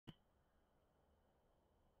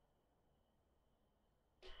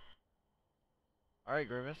Alright,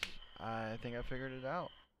 Grievous. I think I figured it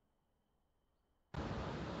out.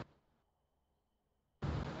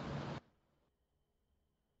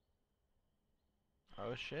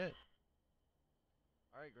 Oh shit.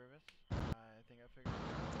 Alright, Grievous. I think I figured it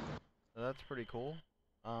out. So that's pretty cool.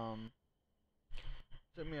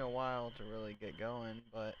 Took me a while to really get going,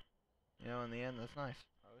 but, you know, in the end, that's nice.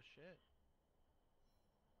 Oh shit.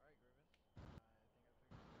 Alright, Grievous. I think I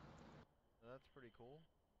figured it out. So that's pretty cool.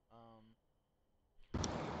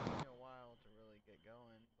 Took me a while to really get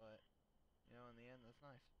going, but, you know, in the end, that's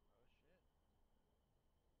nice. Oh shit.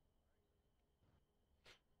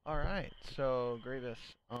 Alright, so, Grievous,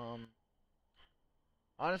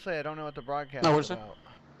 honestly, I don't know what the broadcast No, what is is it? about.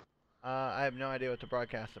 I have no idea what the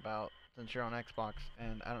broadcast's about, since you're on Xbox,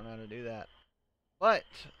 and I don't know how to do that. But,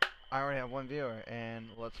 I already have one viewer, and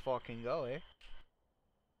let's fucking go, eh?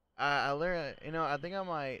 I literally, you know, I think I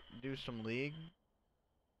might do some League.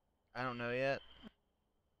 I don't know yet.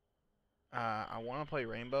 I want to play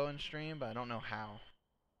Rainbow in stream, but I don't know how.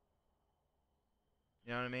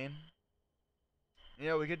 You know what I mean? You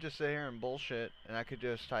know, we could just sit here and bullshit, and I could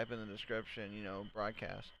just type in the description, you know,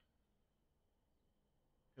 broadcast.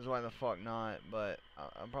 Because why the fuck not? But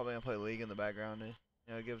I'm probably going to play League in the background to, you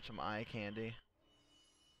know, give it some eye candy.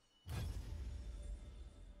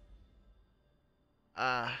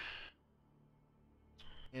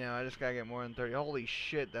 You know, I just gotta get more than 30. Holy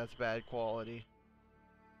shit, that's bad quality.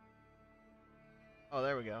 Oh,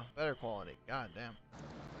 there we go. Better quality. God damn.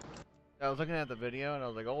 I was looking at the video and I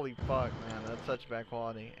was like, holy fuck, man, that's such bad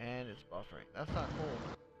quality. And it's buffering. That's not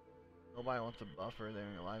cool. Nobody wants to buffer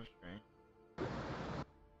during a live stream.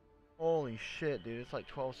 Holy shit, dude. It's like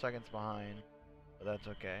 12 seconds behind. But that's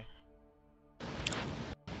okay.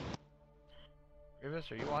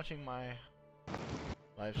 Grievous, are you watching my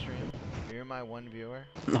live stream? You're my one viewer?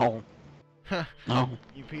 No. No.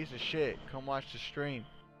 You piece of shit. Come watch the stream.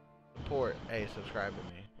 Support. Hey, subscribe to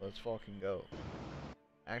me. Let's fucking go.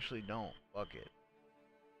 Actually, don't. Fuck it.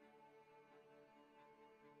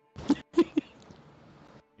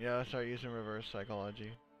 You know, start using reverse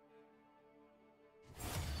psychology.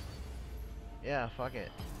 Yeah, fuck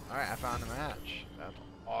it. Alright, I found a match. That's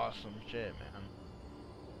awesome shit, man.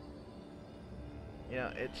 You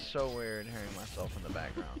know, it's so weird hearing myself in the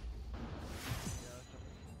background.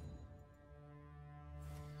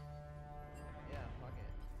 Yeah, fuck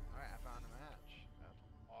it. Alright, I found a match. That's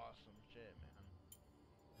awesome shit,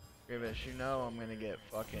 man. Grievous, you know I'm gonna get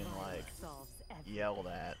fucking, like, yelled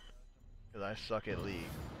at. Because I suck at League.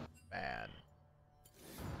 Bad.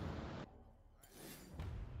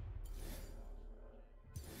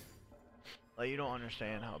 Like, you don't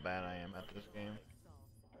understand how bad I am at this game.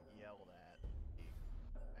 Yelled at.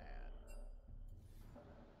 Bad.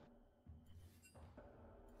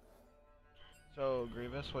 So,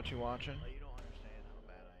 Grievous, what you watching? Like, you don't understand how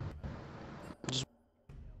bad I am. Just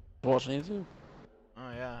watching YouTube.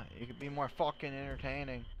 Oh yeah, you could be more fucking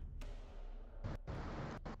entertaining.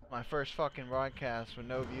 My first fucking broadcast with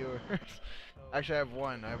no viewers. Actually, I have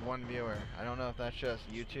one viewer. I don't know if that's just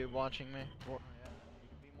YouTube watching me. Oh yeah, you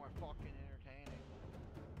could be more fucking entertaining.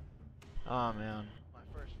 Oh man. My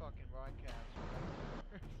first fucking broadcast with no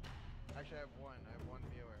viewers. Actually, I have one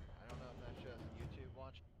viewer. I don't know if that's just YouTube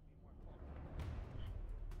watching me.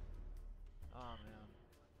 Oh man.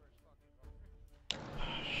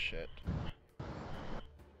 Shit.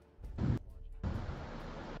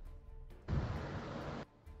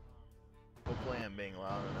 Hopefully I'm being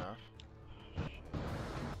loud enough.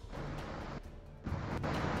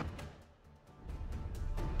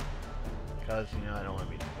 Because, you know, I don't want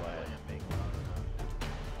to be quiet and being loud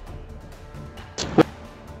enough.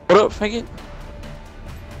 What up, faggot?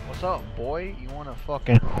 What's up, boy? You want to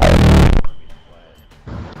fucking...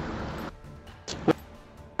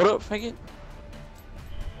 What up, faggot?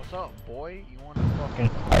 What's up, boy? You want to fucking...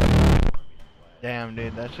 Damn,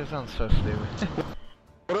 dude, that just sounds so stupid.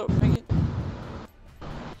 What up, faggot?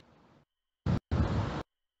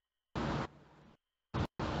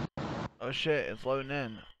 Oh shit, it's loading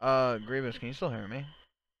in. Grievous, can you still hear me?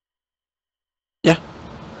 Yeah.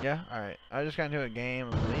 Yeah? Alright. I just got into a game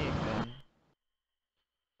of League, man.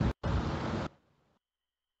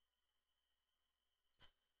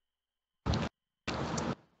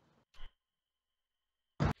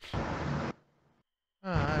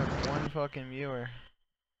 I have one fucking viewer.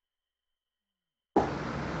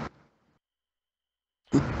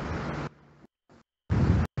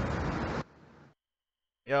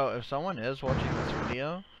 Yo, if someone is watching this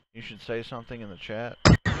video, you should say something in the chat.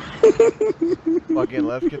 Fucking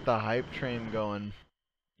let's get the hype train going.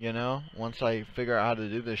 You know? Once I figure out how to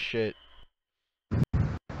do this shit.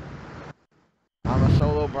 I'm a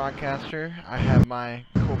solo broadcaster. I have my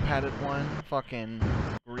co-padded one, fucking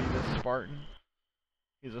Grievous Spartan.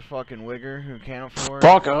 He's a fucking wigger who can't afford.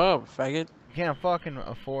 Fuck up, faggot. He can't fucking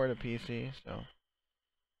afford a PC, so.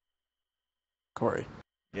 Corey.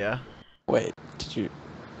 Yeah. Wait, did you?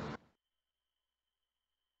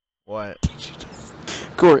 What?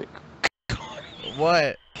 Corey.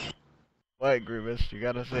 What? What, Grievous? You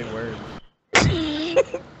gotta say words.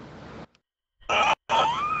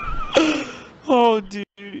 Oh,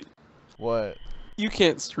 dude. What? You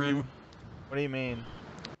can't stream. What do you mean?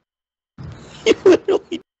 You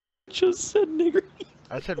literally just said nigger.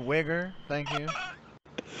 I said wigger, thank you.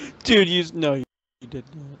 Dude, no, you did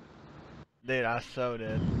not. Dude, I so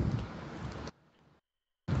did.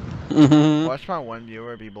 Mm-hmm. Watch my one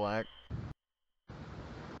viewer be black.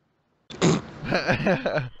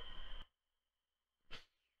 Damn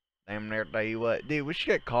near tell you what. Dude, we should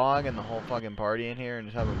get Cog and the whole fucking party in here and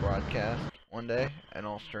just have a broadcast one day and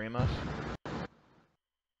I'll stream us.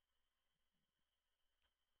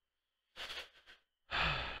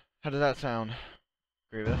 How does that sound,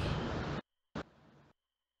 Grievous?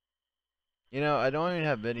 You know, I don't even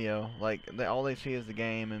have video. Like, all they see is the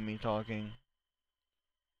game and me talking.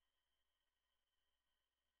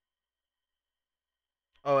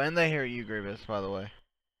 Oh, and they hear you, Grievous, by the way.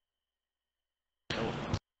 Oh,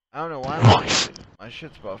 I don't know why my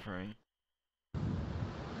shit's buffering.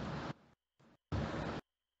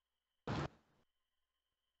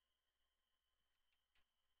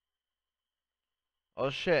 Oh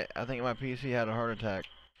shit, I think my PC had a heart attack.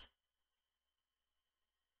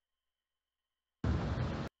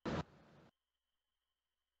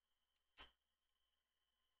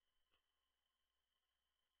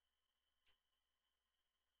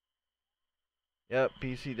 Yep,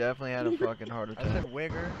 PC definitely had a fucking heart attack. I said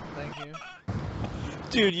wigger, thank you.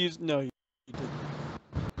 Dude, no, you did.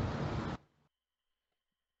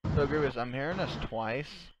 So Grievous, I'm hearing us twice,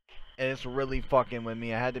 and it's really fucking with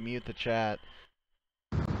me. I had to mute the chat.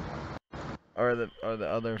 Or the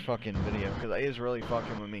other fucking video, because it is really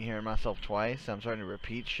fucking with me hearing myself twice. I'm starting to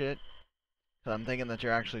repeat shit. Cause I'm thinking that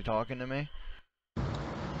you're actually talking to me.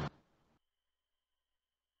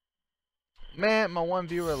 Man, my one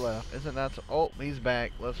viewer left. Isn't that so? Oh, he's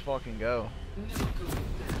back. Let's fucking go.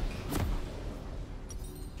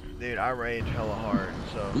 Dude, I rage hella hard,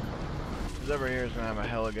 so who's ever here is gonna have a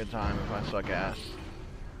hella good time if I suck ass.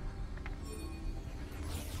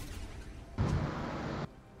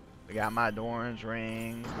 I got my Doran's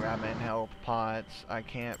ring, grabbing health pots. I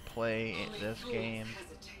can't play this game.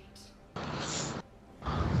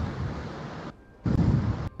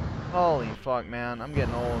 Holy fuck, man, I'm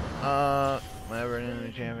getting old. Whenever an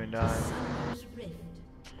enemy champion dies.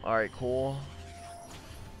 Alright, cool.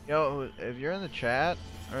 Yo, if you're in the chat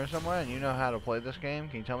or somewhere and you know how to play this game,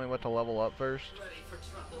 can you tell me what to level up first?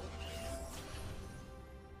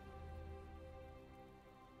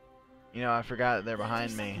 You know, I forgot they're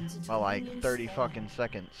behind me by like 30 fucking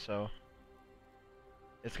seconds, so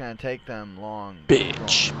it's gonna take them long.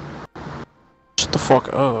 Bitch. Shut the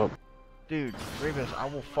fuck up. Dude, Grievous, I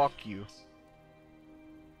will fuck you.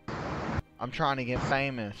 I'm trying to get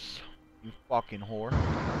famous, you fucking whore.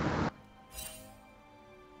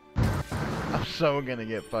 I'm so gonna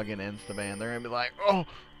get fucking insta-banned. They're gonna be like, oh,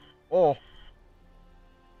 oh.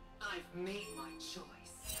 I've made my choice.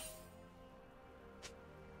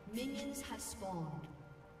 Minions have spawned.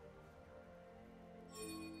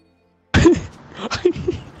 To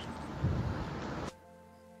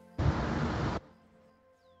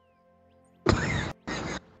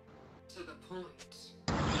the point.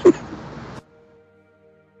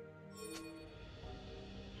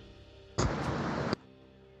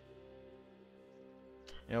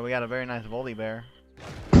 You know, we got a very nice Voldy Bear.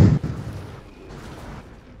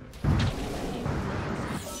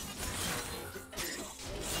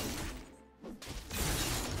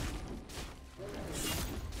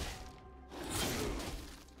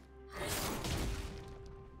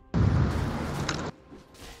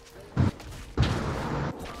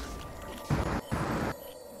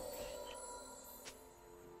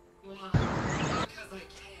 Because I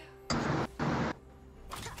can.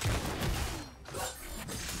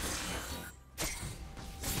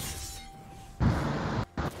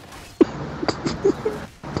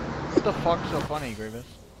 What the fuck's so funny, Grievous?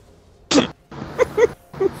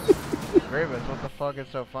 Grievous, what the fuck is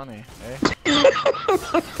so funny, eh?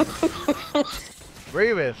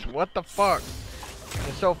 Grievous, what the fuck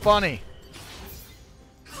is so funny?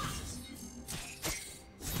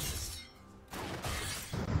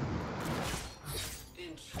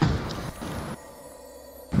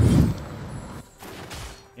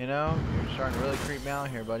 You know, you're starting to really creep me out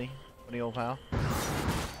here, buddy. Buddy old pal.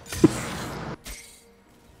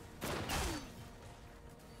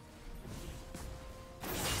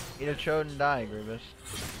 Eat a chode and die, Grievous.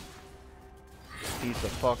 Piece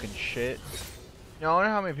of fucking shit. You know, I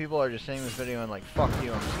wonder how many people are just seeing this video and like, fuck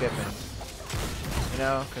you, I'm skipping. You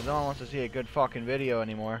know, because no one wants to see a good fucking video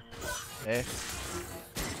anymore. Eh?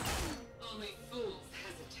 Only fools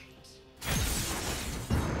hesitate.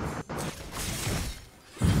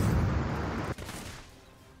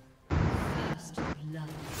 First blood.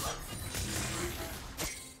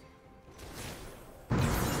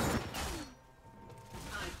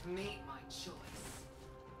 I've made my choice.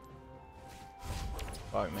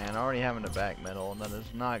 Fuck, man, already having a back medal, and that is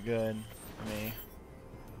not good for me.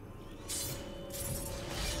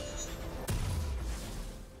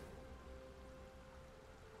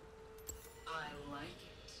 I like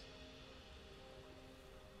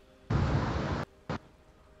it.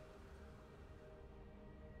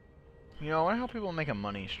 You know, I wonder how people make a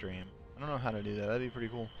money stream. I don't know how to do that. That'd be pretty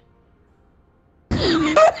cool.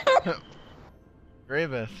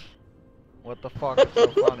 Grievous. What the fuck is so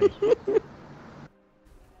funny?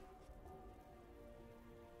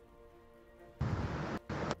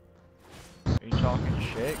 Are you talking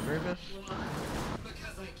shit, Grievous? Why?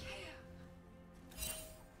 Because I can.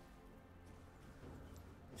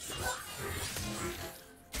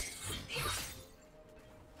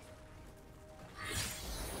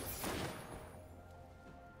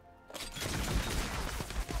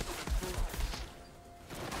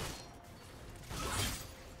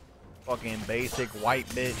 Fucking basic white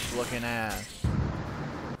bitch looking ass.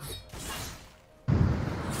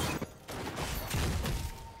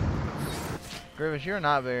 Grievous, you're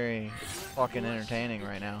not very fucking entertaining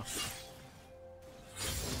right now.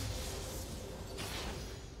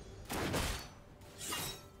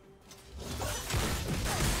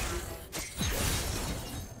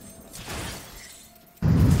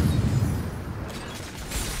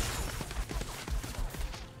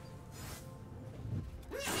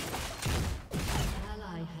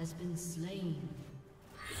 Ally has been slain.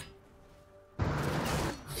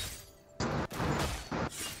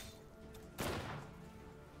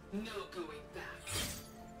 No going back.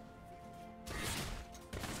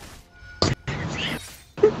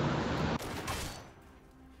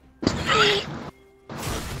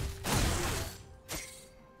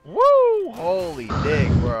 Woo! Holy dick,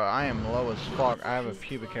 bro. I am low as fuck. I have a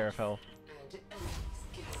pubic hair of health. And enemies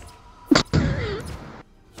guessing.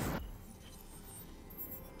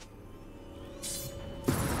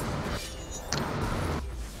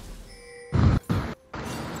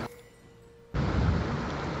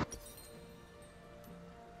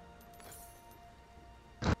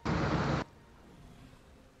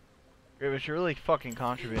 Grievous, you're really fucking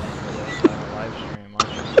contributing to this live stream,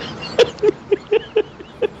 aren't you?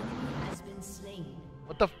 Has been slain.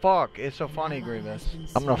 What the fuck? It's so funny, Grievous.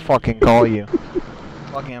 I'm gonna fucking call you.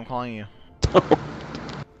 Fucking, I'm calling you. What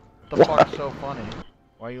the fuck's so funny?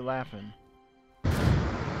 Why are you laughing?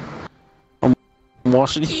 I'm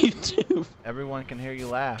watching YouTube. Everyone can hear you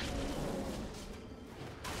laugh.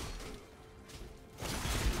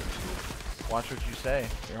 Watch what you say.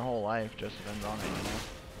 Your whole life just depends on it, you know?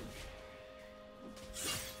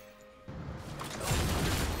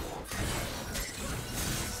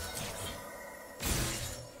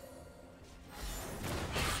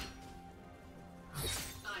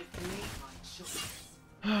 I've made my choice.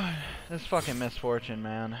 This fucking misfortune,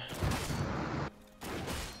 man.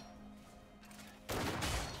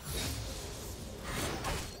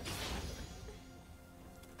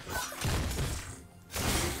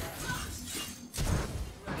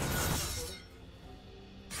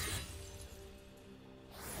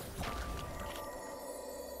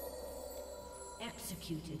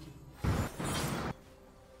 Executed. I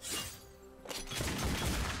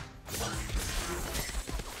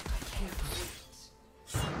can't wait.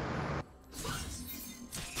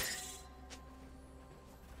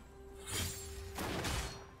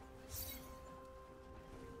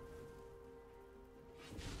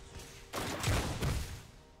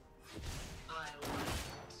 I like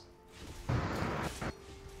it.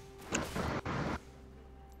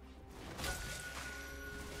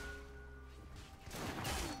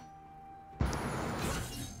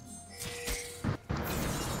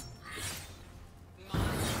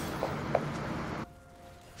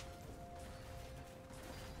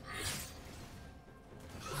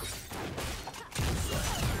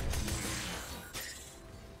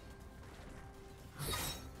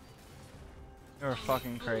 You're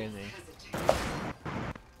fucking crazy. Hesitate.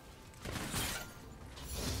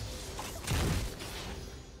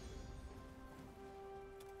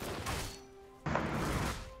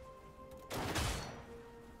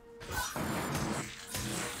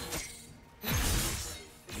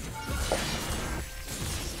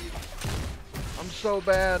 so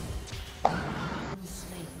bad.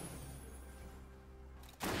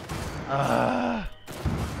 Ah.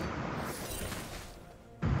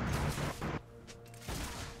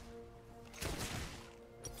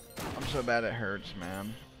 I'm so bad it hurts,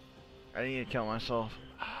 man. I need to kill myself.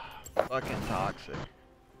 Fucking toxic.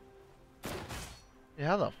 Yeah,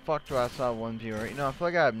 how the fuck do I still have one viewer? You know, I feel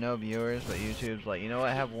like I have no viewers, but YouTube's like, you know what,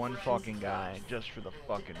 I have one fucking guy, just for the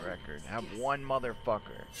fucking record. I have one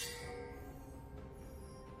motherfucker.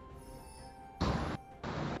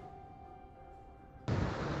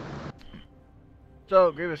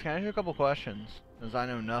 So, Grievous, can I ask you a couple questions? Since I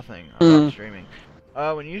know nothing about streaming.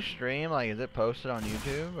 When you stream, like, is it posted on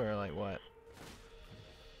YouTube, or like what?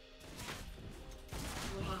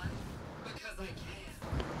 Why? Because I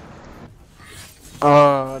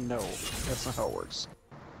can. No. That's not how it works.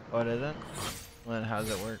 What is it? Well, then how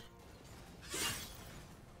does it work?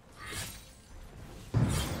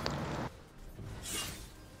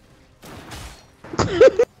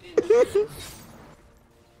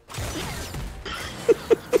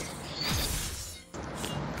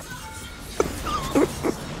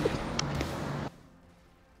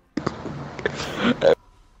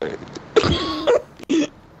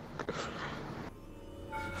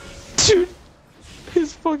 Dude,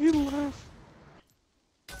 his fucking laugh.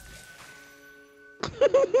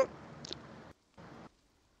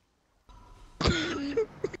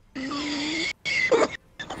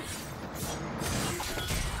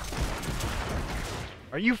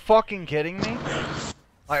 Are you fucking kidding me?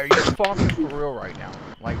 Like, are you fucking for real right now?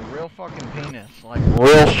 Like, real fucking penis. Like,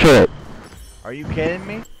 real shit. Are you kidding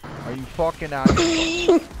me? Are you fucking out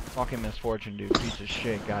here? Fucking misfortune, dude. Piece of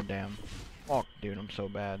shit, goddamn. Fuck, dude, I'm so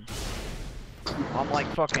bad. I'm like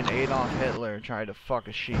fucking Adolf Hitler trying to fuck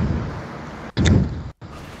a sheep.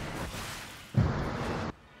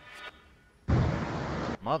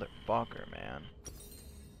 Motherfucker, man.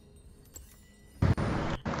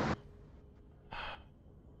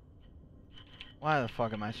 Why the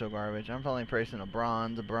fuck am I so garbage? I'm finally pricing a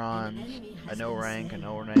bronze. I know rank,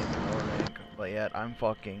 but yet I'm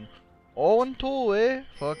fucking 0-2, eh?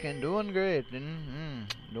 Fucking doing great.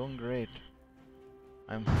 Doing great.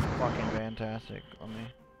 I'm fucking fantastic. Let me.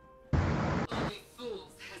 Only fools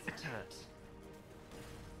hesitate.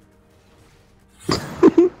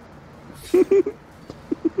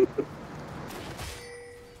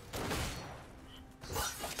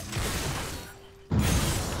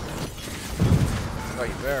 Oh,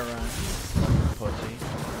 you better run. Pussy.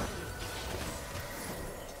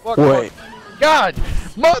 Fuck. Wait. God!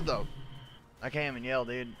 Mother! I can't even yell,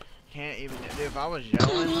 dude. Can't even. Dude, if I was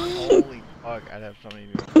yelling, holy fuck, I'd have so many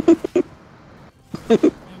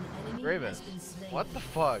views. Grievous. What the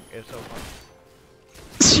fuck is so funny?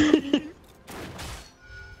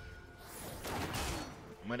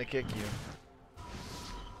 I'm gonna kick you.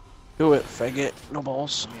 Do it, faggot. No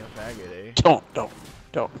balls. Give me a faggot, eh? Don't. Oh,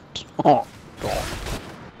 don't.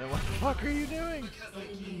 Then what the fuck are you doing?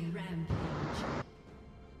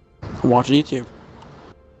 I'm watching YouTube.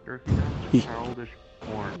 Jerking off to childish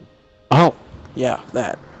porn. Oh, yeah,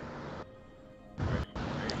 that.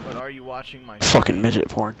 But are you watching my Fucking midget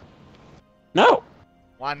porn. No!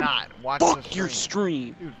 Why not? Watch Fuck the your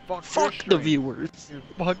stream. stream! Dude, fuck Fuck your the stream. viewers! Dude,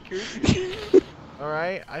 fuck your stream.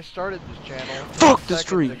 Alright, I started this channel Fuck 10 the seconds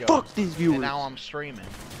stream! ago, Fuck these viewers! and now I'm streaming.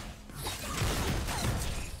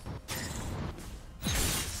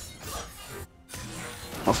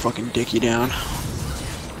 I'll fucking dick you down.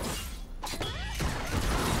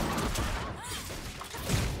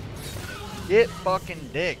 Get fucking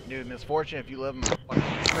dick, dude. Misfortune if you live in my fucking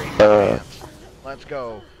crazy pants. Let's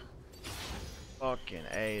go. Fucking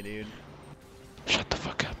A, dude. Shut the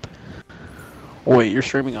fuck up. Wait, you're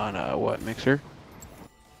streaming on, what, Mixer?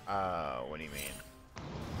 What do you mean?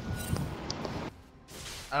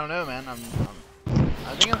 I don't know, man. I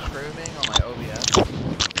think I'm streaming on my OBS.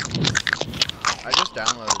 I just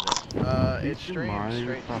downloaded it. It streams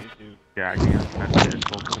straight to YouTube. Gagging us at this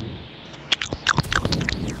open.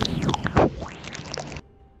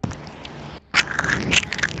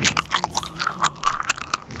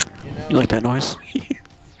 You know, You like that noise?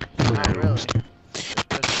 not really.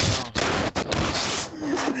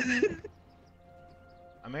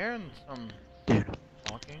 I'm hearing some Dude.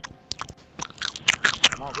 talking.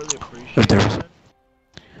 I'm not really If appreciating there was, it.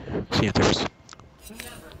 see if there was,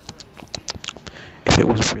 if it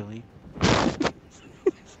was really,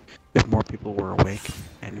 if more people were awake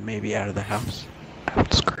and maybe out of the house, I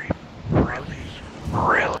would scream really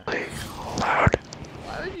loud.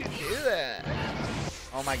 Why would you do that?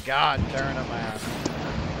 Oh my god, tearing up my ass.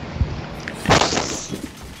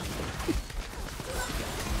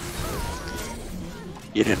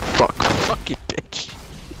 You didn't fuck. fucking bitch.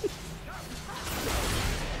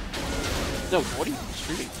 No, what are you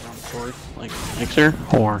shooting from, Corey? Like, mixer?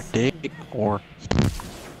 Or dick? Or...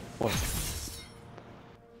 What?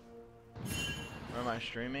 Where am I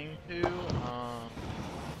streaming to?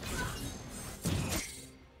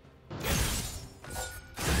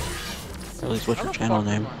 Or at least what's How your the channel fuck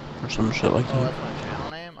name? am Or some shit like Oh, that. that's my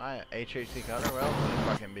channel name? HHC Cutter? What else would it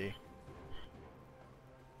fucking be?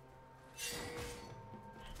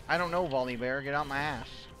 I don't know, Volley Bear. Get out my ass.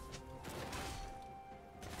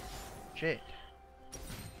 Shit.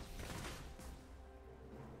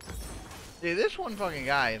 Dude, this one fucking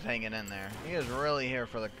guy is hanging in there. He is really here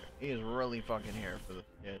for the... He is really fucking here for the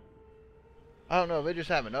shit. I don't know, if they just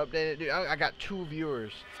haven't updated. Dude, I got 2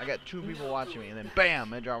 viewers. I got 2 people watching me, and then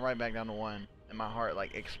BAM! It dropped right back down to 1. And my heart,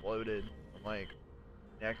 like, exploded. From, like,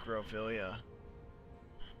 necrophilia.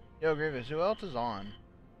 Yo, Grievous, who else is on?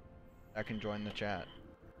 I can join the chat.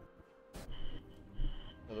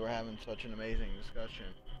 Because we're having such an amazing discussion.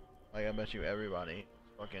 Like, I bet you everybody is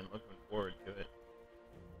fucking looking forward to it.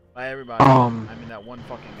 By everybody, I mean that one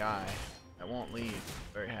fucking guy that won't leave.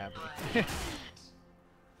 Very happy.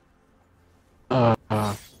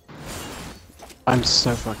 I'm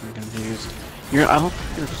so fucking confused. I don't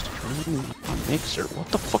think you're streaming on Mixer. What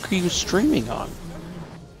the fuck are you streaming on?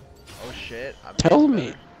 Oh shit. Tell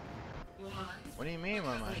me. What do you mean,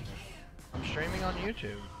 Mama? I'm streaming on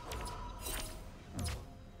YouTube.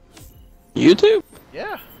 YouTube?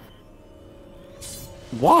 Yeah.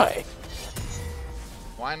 Why?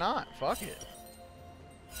 Why not? Fuck it.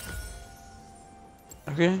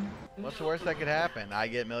 Okay. What's the worst that could happen? I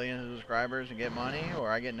get millions of subscribers and get money, or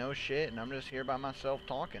I get no shit and I'm just here by myself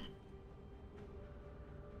talking.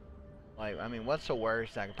 Like, I mean, what's the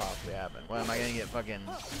worst that could possibly happen? What, am I gonna get fucking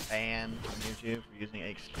banned from YouTube for using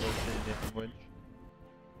explicit language?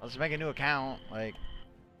 I'll just make a new account, like,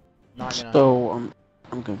 not gonna... So,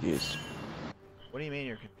 I'm confused. What do you mean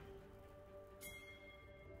you're confused?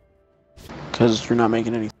 Because you're not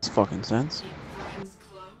making any fucking sense.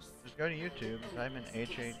 Just go to YouTube, type in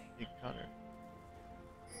HHC Cutter.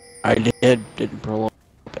 I didn't pull up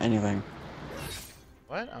anything.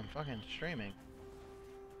 What? I'm fucking streaming.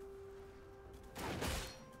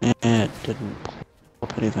 It didn't pull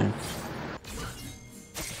up anything.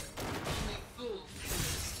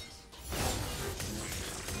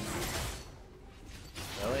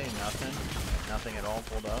 Really? Nothing? Nothing at all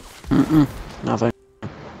pulled up? Nothing.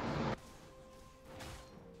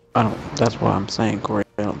 That's what I'm saying, Corey.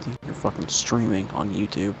 I don't think you're fucking streaming on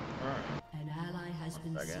YouTube. An ally has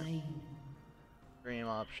been slain. Stream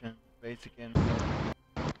option, basic info.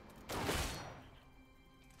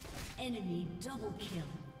 Enemy double kill.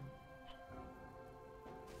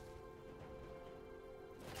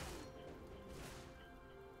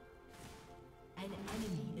 An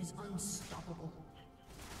enemy is unstoppable.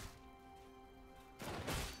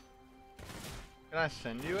 Can I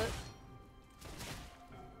send you it?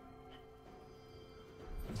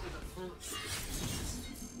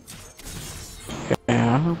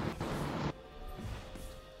 Yeah.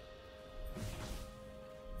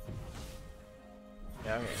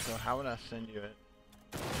 Yeah, okay, so how would I send you it?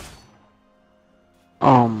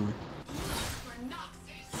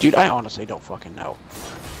 Dude, I honestly don't fucking know.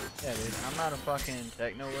 Yeah, dude, I'm not a fucking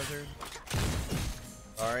techno wizard.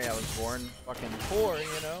 Sorry, I was born fucking poor,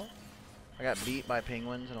 you know? I got beat by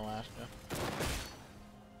penguins in Alaska.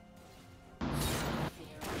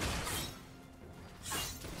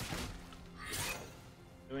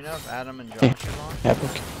 Do we know if Adam and Josh are on? Yeah,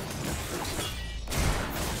 okay.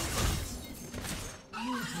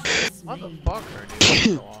 Motherfucker,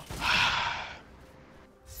 dude. So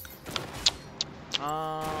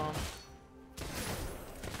off.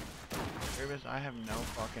 Grievous, I have no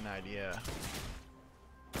fucking idea.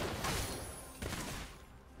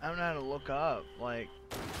 I don't know how to look up, like...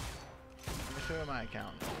 Let me show you my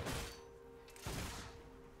account.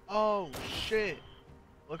 Oh, shit!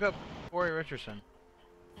 Look up Corey Richardson.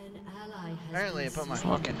 An ally has Apparently it been put my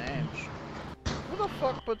slain. fucking name. Who the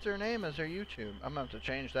fuck puts their name as their YouTube? I'm gonna have to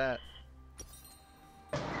change that.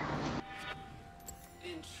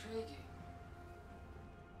 Intriguing.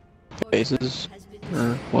 Faces? Has been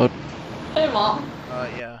Or what? Hey, Mom.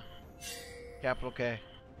 Yeah. Capital K.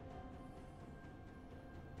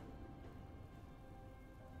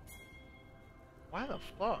 Why the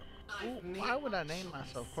fuck? Why would I name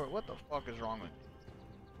myself Corey? What the fuck is wrong with me?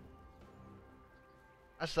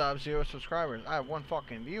 I still have 0 subscribers. I have 1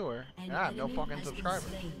 fucking viewer, and I have no fucking has been subscribers.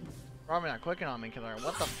 slain. Probably not clicking on me because they're like,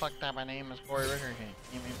 what the fuck type of name is Corey Richardson?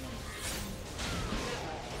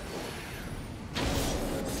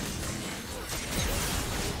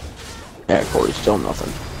 Yeah, Corey, still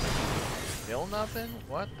nothing. nothing?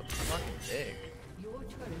 What the fucking dick? Your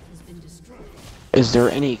turret has been destroyed. Is there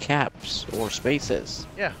any caps or spaces?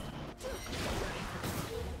 Yeah.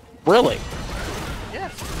 Really?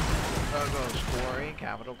 Yes. So it goes Corey,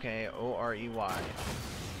 capital K, O-R-E-Y.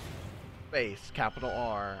 Space, capital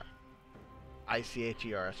R,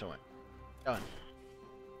 I-C-H-E-R-S-O-N. Done.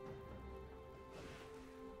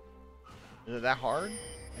 Is it that hard?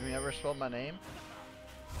 Have you never spelled my name?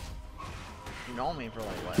 You know me for like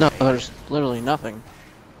what? No, 8 there's years? literally nothing.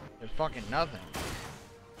 There's fucking nothing.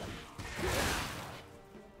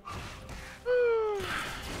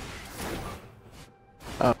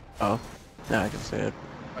 Oh. Now I can see it.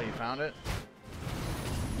 Oh, you found it?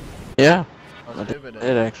 Yeah. How I stupid did is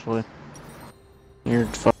it? actually. You're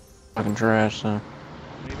fucking trash, so. What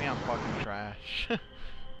do you mean I'm fucking trash?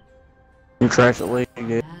 You trash at League.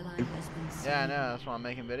 An ally has been slain. Yeah, I know, that's why I'm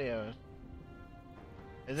making videos.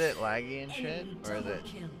 Is it laggy and shit? Enemy Or is double it,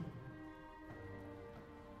 kill.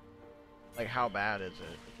 like, how bad is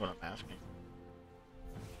it? That's what I'm asking.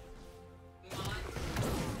 An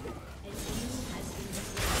enemy has been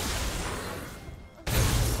slain.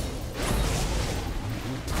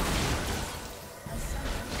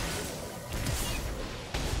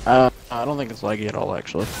 I don't think it's laggy at all,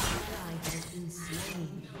 actually. An ally has been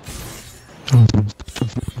slain.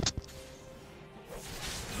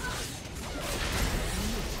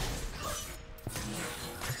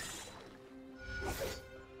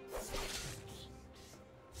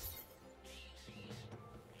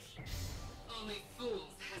 Only fools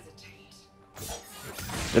hesitate.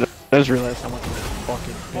 I just realized how much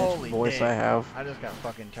fucking Holy bitch voice dick. I have. I just got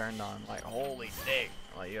fucking turned on. Like, holy dick.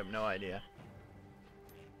 Like, you have no idea.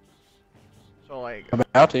 So, like, I'm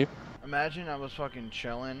about to. imagine I was fucking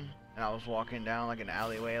chilling and I was walking down like an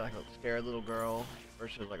alleyway like a scared little girl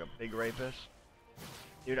versus like a big rapist.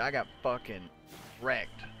 Dude, I got fucking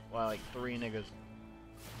wrecked by like 3 niggas.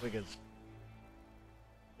 Wiggas.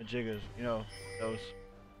 Majiggas, you know, those.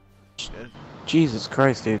 Jesus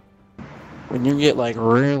Christ, dude. When you get like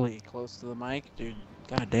really close to the mic, dude,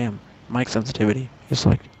 goddamn, mic sensitivity. It's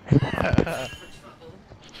like, For trouble.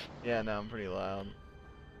 Yeah, no, I'm pretty loud.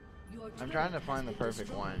 Your I'm turret trying to has find the been perfect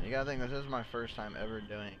destroyed. one. You gotta think, this is my first time ever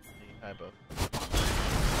doing any type of...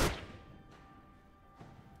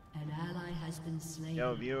 An ally has been slain.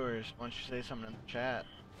 Yo, viewers, why don't you say something in the chat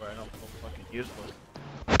where I don't feel fucking useless.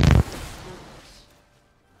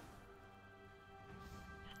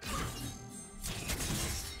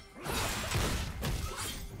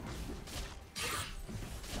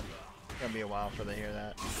 It's gonna be a while before they hear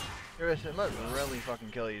that. Seriously, it must really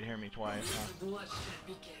fucking kill you to hear me twice, huh? The bloodshed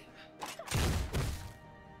begin.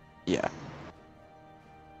 yeah.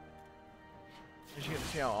 Just get to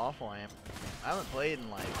see how awful I am. I haven't played in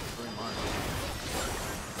like 3 months.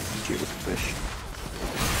 Judas fish.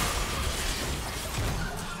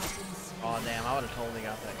 Oh damn, I would've totally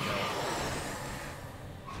got that kill.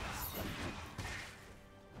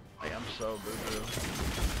 Like, I'm so boo-boo.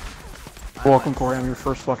 Welcome, Corey. I'm your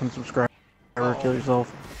first fucking subscriber. Kill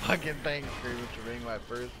yourself. Fucking thanks, Screamers, for being my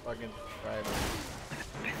first fucking subscriber.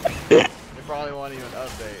 They probably want you an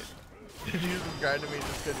update. Did you subscribe to me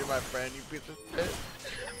just because you're my friend, you piece of shit?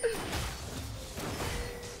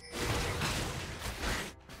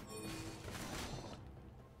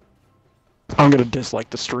 I'm gonna dislike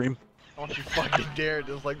the stream. Don't you fucking dare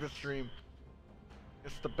dislike the stream.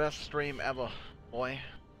 It's the best stream ever, boy.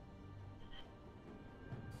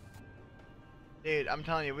 Dude, I'm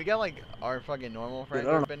telling you, we got like our fucking normal friend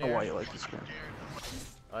Dude, I group don't in know why here. you like the stream.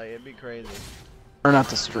 Like, it'd be crazy. Or not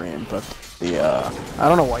the stream, but the, I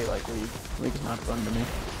don't know why you like League. League's not fun to me.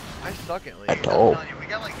 I suck at League. At I'm all. telling you, we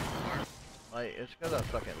got like it's because I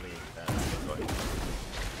suck at League. That's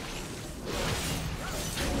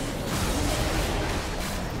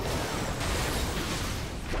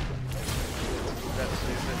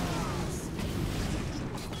stupid.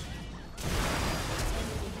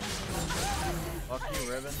 Fuck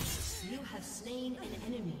you, Ribbon. You have slain an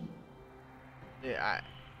enemy. Yeah,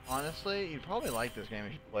 honestly, you'd probably like this game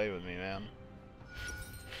if you play with me, man.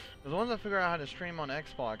 Because once I figure out how to stream on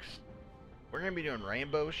Xbox, we're gonna be doing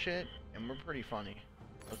rainbow shit, and we're pretty funny.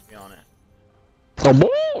 Let's be honest. Oh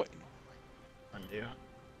boy! Undo.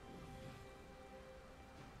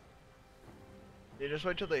 Dude, just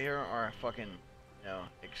wait till they hear our fucking, you know,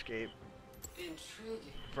 escape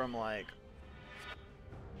Intriguing. from like,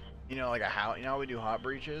 you know, like a house. You know how we do hot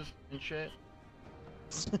breaches and shit?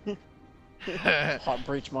 Hot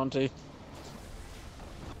Breach Monty.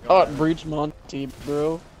 Hot Breach Monty,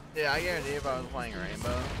 bro. Yeah, I guarantee if I was playing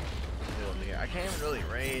Rainbow, it'll be. I can't even really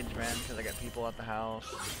rage, man, because I got people at the house.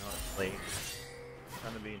 You know, it's late.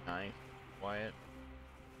 Trying to be nice, quiet.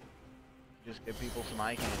 Just give people some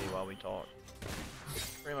eye candy while we talk.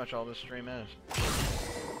 Pretty much all this stream is.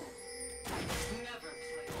 Never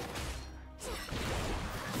play.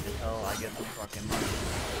 Until I get some fucking money.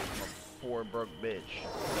 I'm a poor broke bitch.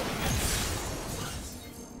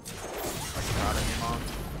 Fucking out of your mom.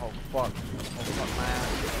 Oh fuck. Oh fuck my ass.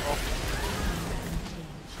 Oh.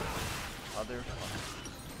 Motherfucker.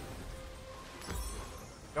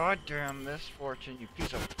 Goddamn misfortune, you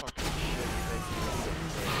piece of fucking shit.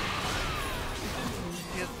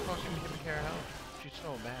 She has fucking giving care of health. She's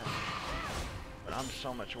so bad. But I'm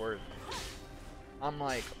so much worse. I'm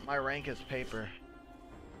like, my rank is paper.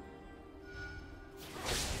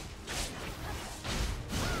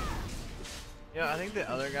 Yeah, I think the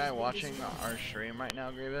other guy watching our stream right now,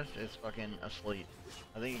 Grievous, is fucking asleep.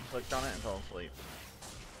 I think he clicked on it and fell asleep.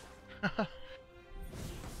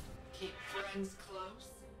 Keep friends close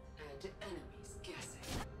and enemies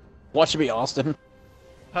guessing. Watch me, Austin.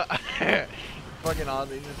 Fucking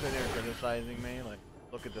oddly just sitting here criticizing me, like,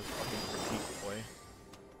 look at this fucking critique boy.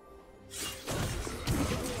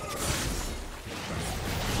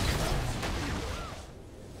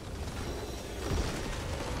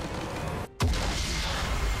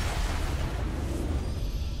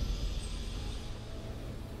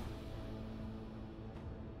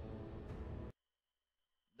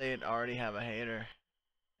 They'd already have a hater,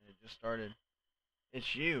 and it just started.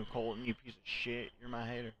 It's you, Colton, you piece of shit. You're my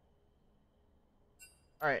hater.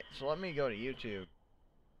 Alright, so let me go to YouTube.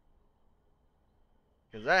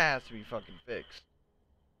 Because that has to be fucking fixed.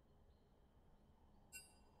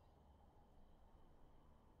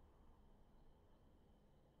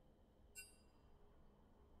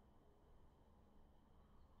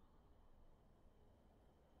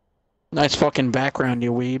 Nice fucking background,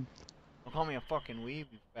 you weeb. Don't call me a fucking weeb,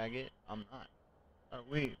 you faggot. I'm not. Not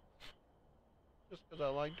a weeb. Just because I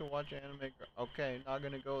like to watch anime. Okay, not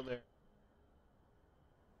gonna go there.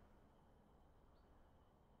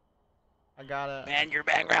 I gotta. Man, your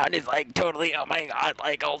background is like totally, oh my god,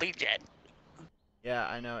 like holy shit. Yeah,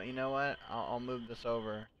 I know. You know what? I'll move this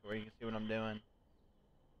over to where you can see what I'm doing.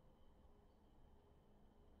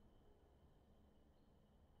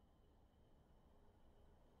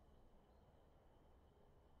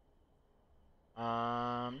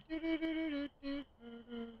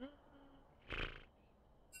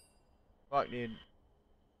 Fuck, dude.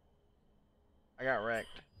 I got wrecked.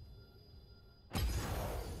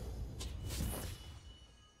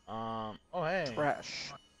 Oh hey.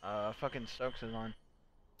 Trash. Fucking Stokes is on.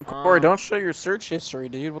 Corey, don't show your search history,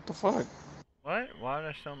 dude. What the fuck? What? Why would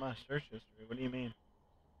I show my search history? What do you mean?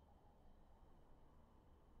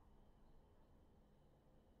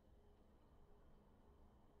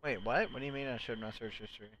 Wait, what? What do you mean I showed my search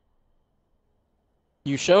history?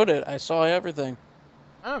 You showed it. I saw everything.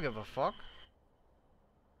 I don't give a fuck.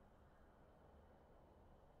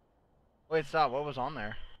 Wait, stop. What was on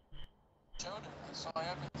there? Showed it. I saw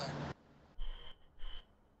everything.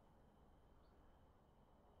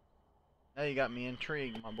 Now you got me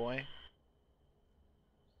intrigued, my boy.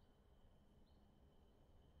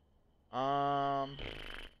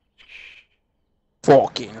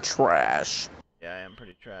 Fucking trash. Yeah, I am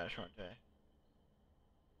pretty trash, aren't I?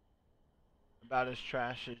 About as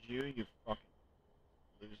trash as you fucking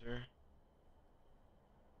loser.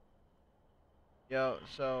 Yo,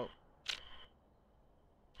 so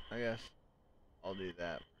I guess I'll do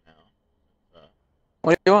that for now.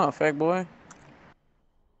 What do you want, fag boy?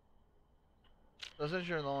 So since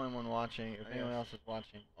you're the only one watching, if anyone else is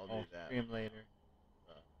watching, I'll do that. Stream later.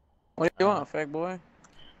 What do you want, fag boy?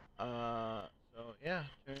 So yeah,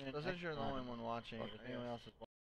 tune in. So since you're the only one watching, if anyone else is watching.